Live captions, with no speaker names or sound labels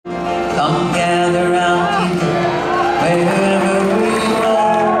Come gather round, people, wherever you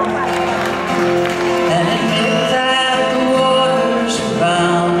are, and admit that the waters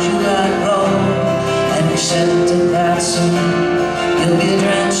around you got low, and accept that soon you'll be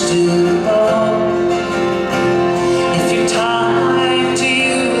drenched to the bone. If your time to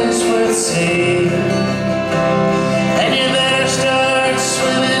you is worth saving, then you better start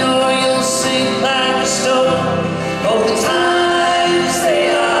swimming or you'll sink like a stone. Oh, the times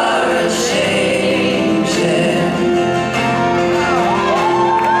they are a-changing.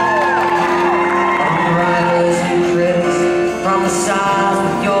 Writers and critics from the sides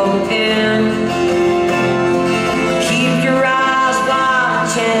with your pen, keep your eyes wide,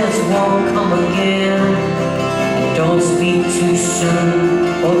 chance won't come again. And don't speak too soon,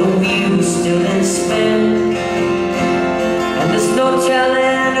 or the wheel's still in spin, and there's no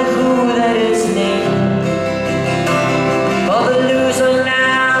telling who that is named. For the loser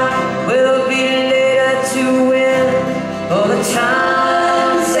now will be later to win. For the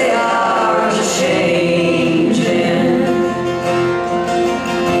times they are a-changing.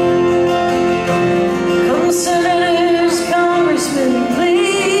 Come senators, congressmen,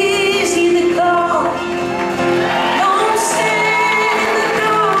 please heed the call. Don't stand in the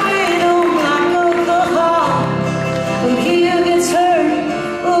doorway, don't block up the hall. Who here gets hurt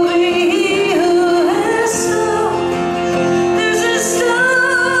will be he who has sown. There's a storm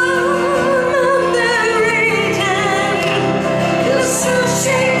out there raging. It'll soon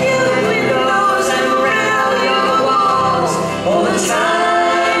shake your windows and rattle your walls. All the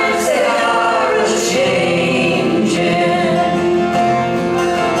times they are a-changing.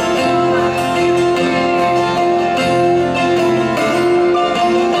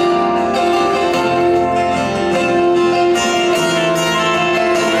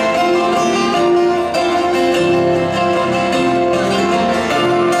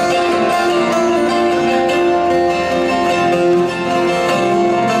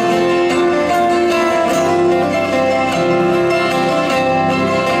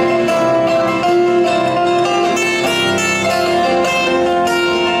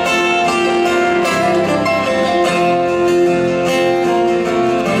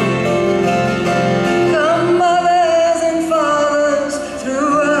 Come mothers and fathers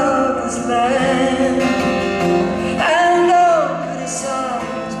throughout this land, and don't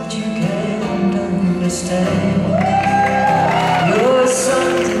criticize what you can't understand.